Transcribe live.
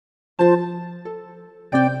Good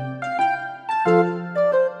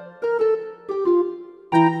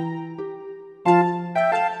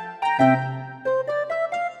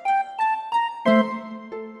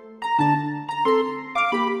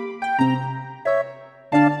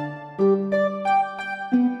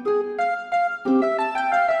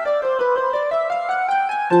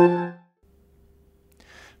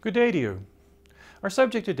day to you. Our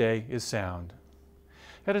subject today is sound.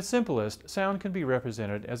 At its simplest, sound can be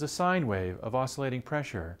represented as a sine wave of oscillating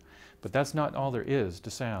pressure, but that's not all there is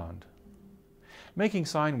to sound. Making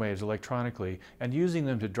sine waves electronically and using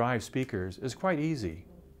them to drive speakers is quite easy.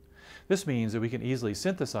 This means that we can easily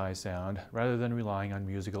synthesize sound rather than relying on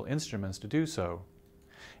musical instruments to do so.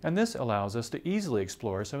 And this allows us to easily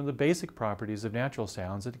explore some of the basic properties of natural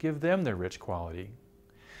sounds that give them their rich quality.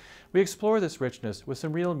 We explore this richness with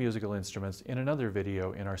some real musical instruments in another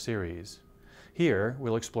video in our series. Here,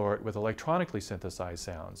 we'll explore it with electronically synthesized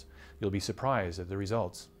sounds. You'll be surprised at the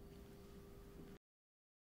results.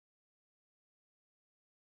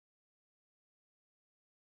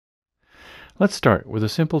 Let's start with a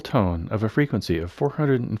simple tone of a frequency of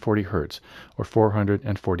 440 Hz, or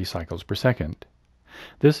 440 cycles per second.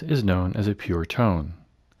 This is known as a pure tone.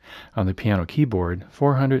 On the piano keyboard,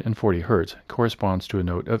 440 Hz corresponds to a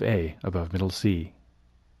note of A above middle C.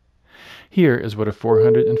 Here is what a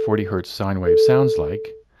 440 Hz sine wave sounds like,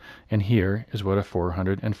 and here is what a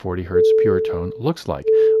 440 Hz pure tone looks like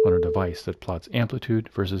on a device that plots amplitude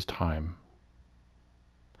versus time.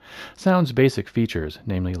 Sound's basic features,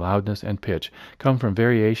 namely loudness and pitch, come from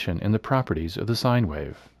variation in the properties of the sine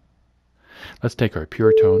wave. Let's take our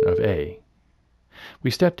pure tone of A. We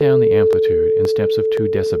step down the amplitude in steps of 2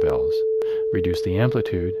 decibels, reduce the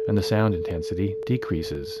amplitude, and the sound intensity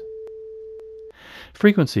decreases.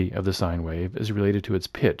 Frequency of the sine wave is related to its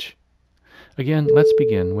pitch. Again, let's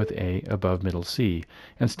begin with A above middle C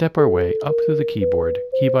and step our way up through the keyboard,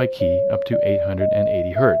 key by key, up to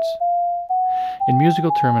 880 Hz. In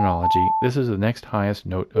musical terminology, this is the next highest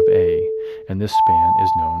note of A, and this span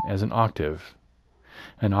is known as an octave.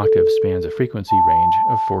 An octave spans a frequency range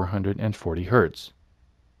of 440 Hz.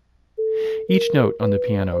 Each note on the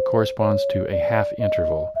piano corresponds to a half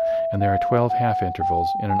interval, and there are 12 half intervals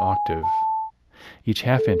in an octave. Each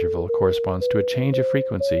half interval corresponds to a change of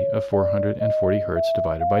frequency of 440 Hz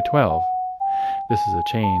divided by 12. This is a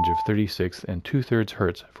change of 36 2/3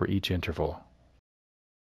 Hz for each interval.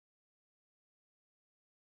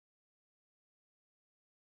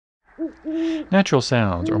 Natural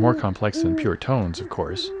sounds are more complex than pure tones, of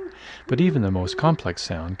course, but even the most complex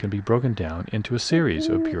sound can be broken down into a series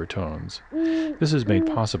of pure tones. This is made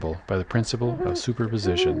possible by the principle of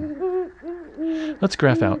superposition. Let's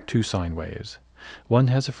graph out 2 sine waves. One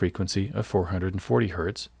has a frequency of 440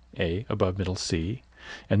 Hz, A above middle C,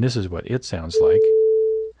 and this is what it sounds like.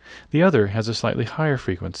 The other has a slightly higher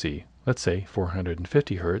frequency, let's say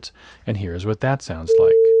 450 Hz, and here's what that sounds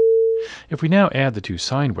like. If we now add the 2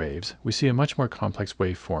 sine waves, we see a much more complex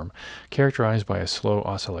waveform characterized by a slow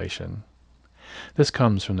oscillation. This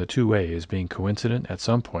comes from the 2 waves being coincident at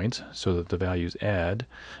some points so that the values add,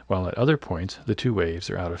 while at other points the 2 waves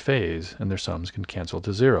are out of phase and their sums can cancel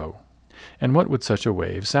to 0. And what would such a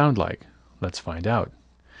wave sound like? Let's find out.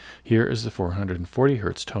 Here is the 440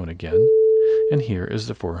 Hz tone again, and here is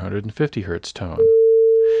the 450 Hz tone.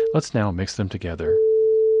 Let's now mix them together.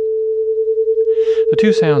 The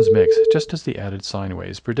 2 sounds mix just as the added sine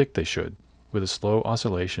waves predict they should, with a slow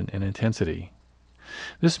oscillation and intensity.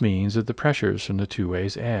 This means that the pressures from the 2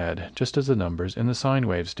 waves add, just as the numbers in the sine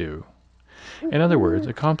waves do. In other words,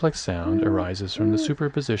 a complex sound arises from the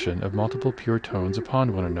superposition of multiple pure tones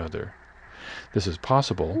upon one another. This is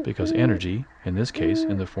possible because energy, in this case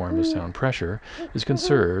in the form of sound pressure, is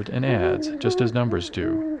conserved and adds, just as numbers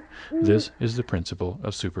do. This is the principle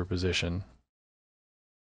of superposition.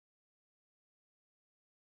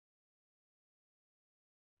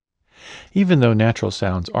 Even though natural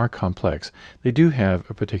sounds are complex, they do have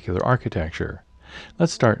a particular architecture.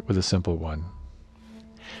 Let's start with a simple one.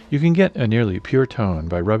 You can get a nearly pure tone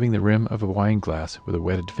by rubbing the rim of a wine glass with a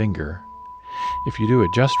wetted finger. If you do it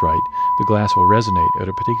just right, the glass will resonate at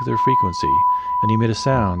a particular frequency and emit a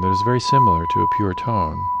sound that is very similar to a pure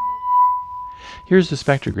tone. Here's the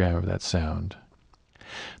spectrogram of that sound.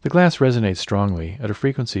 The glass resonates strongly at a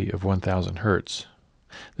frequency of 1000 Hz.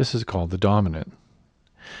 This is called the dominant.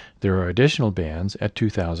 There are additional bands at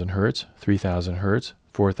 2000 Hz, 3000 Hz,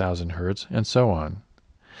 4000 Hz, and so on.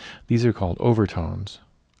 These are called overtones.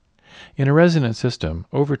 In a resonant system,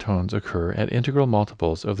 overtones occur at integral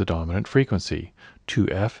multiples of the dominant frequency,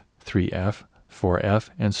 2f, 3f, 4f,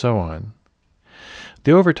 and so on.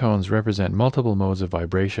 The overtones represent multiple modes of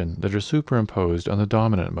vibration that are superimposed on the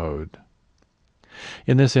dominant mode.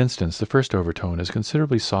 In this instance, the first overtone is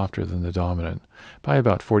considerably softer than the dominant, by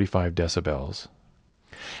about 45 decibels.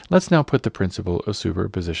 Let's now put the principle of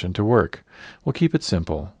superposition to work. We'll keep it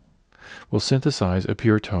simple. We'll synthesize a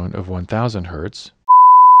pure tone of 1000 Hz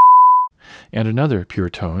and another pure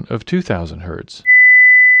tone of 2000 Hz.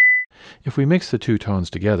 If we mix the two tones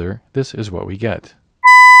together, this is what we get.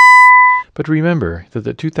 But remember that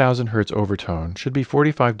the 2000 Hz overtone should be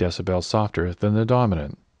 45 decibels softer than the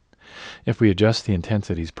dominant. If we adjust the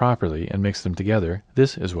intensities properly and mix them together,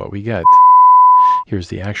 this is what we get. Here's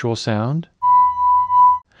the actual sound,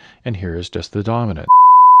 and here is just the dominant.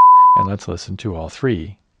 And let's listen to all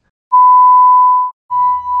three.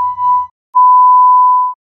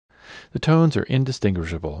 The tones are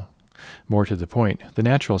indistinguishable. More to the point, the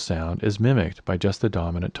natural sound is mimicked by just the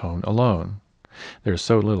dominant tone alone. There is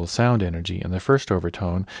so little sound energy in the first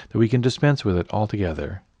overtone that we can dispense with it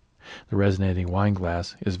altogether. The resonating wine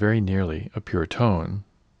glass is very nearly a pure tone.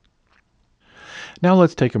 Now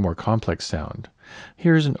let's take a more complex sound.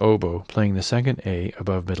 Here is an oboe playing the second A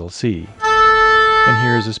above middle C. And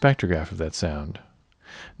here is a spectrograph of that sound.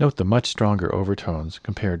 Note the much stronger overtones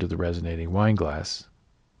compared to the resonating wine glass.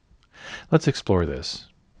 Let's explore this.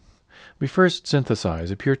 We first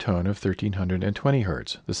synthesize a pure tone of 1320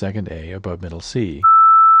 Hz, the second A above middle C.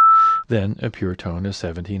 Then a pure tone of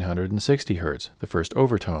 1760 Hz, the first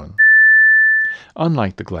overtone.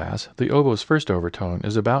 Unlike the glass, the oboe's first overtone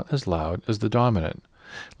is about as loud as the dominant.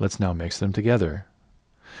 Let's now mix them together.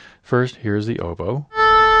 First, here is the oboe,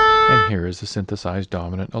 and here is the synthesized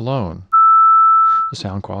dominant alone. The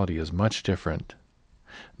sound quality is much different.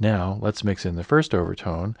 Now, let's mix in the first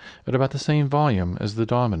overtone at about the same volume as the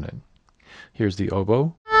dominant. Here's the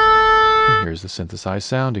oboe, and here's the synthesized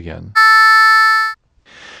sound again.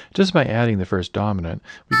 Just by adding the first dominant,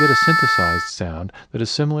 we get a synthesized sound that is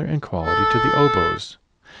similar in quality to the oboes.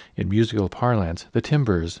 In musical parlance, the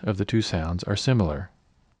timbres of the two sounds are similar.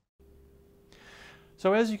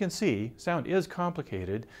 So as you can see, sound is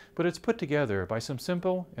complicated, but it's put together by some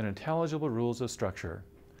simple and intelligible rules of structure.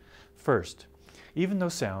 First, even though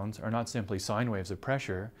sounds are not simply sine waves of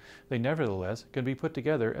pressure, they nevertheless can be put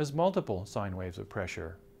together as multiple sine waves of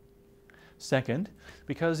pressure. Second,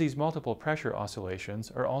 because these multiple pressure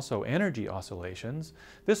oscillations are also energy oscillations,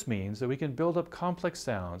 this means that we can build up complex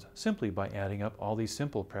sounds simply by adding up all these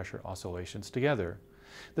simple pressure oscillations together.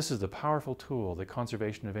 This is the powerful tool that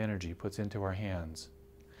conservation of energy puts into our hands.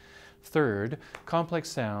 Third, complex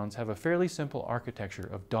sounds have a fairly simple architecture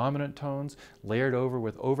of dominant tones layered over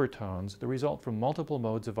with overtones that result from multiple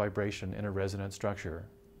modes of vibration in a resonant structure.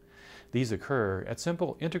 These occur at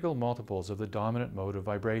simple integral multiples of the dominant mode of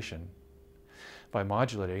vibration. By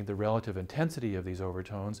modulating the relative intensity of these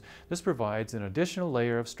overtones, this provides an additional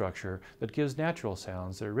layer of structure that gives natural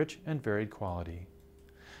sounds their rich and varied quality.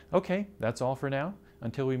 Okay, that's all for now.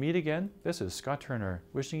 Until we meet again, this is Scott Turner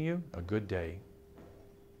wishing you a good day.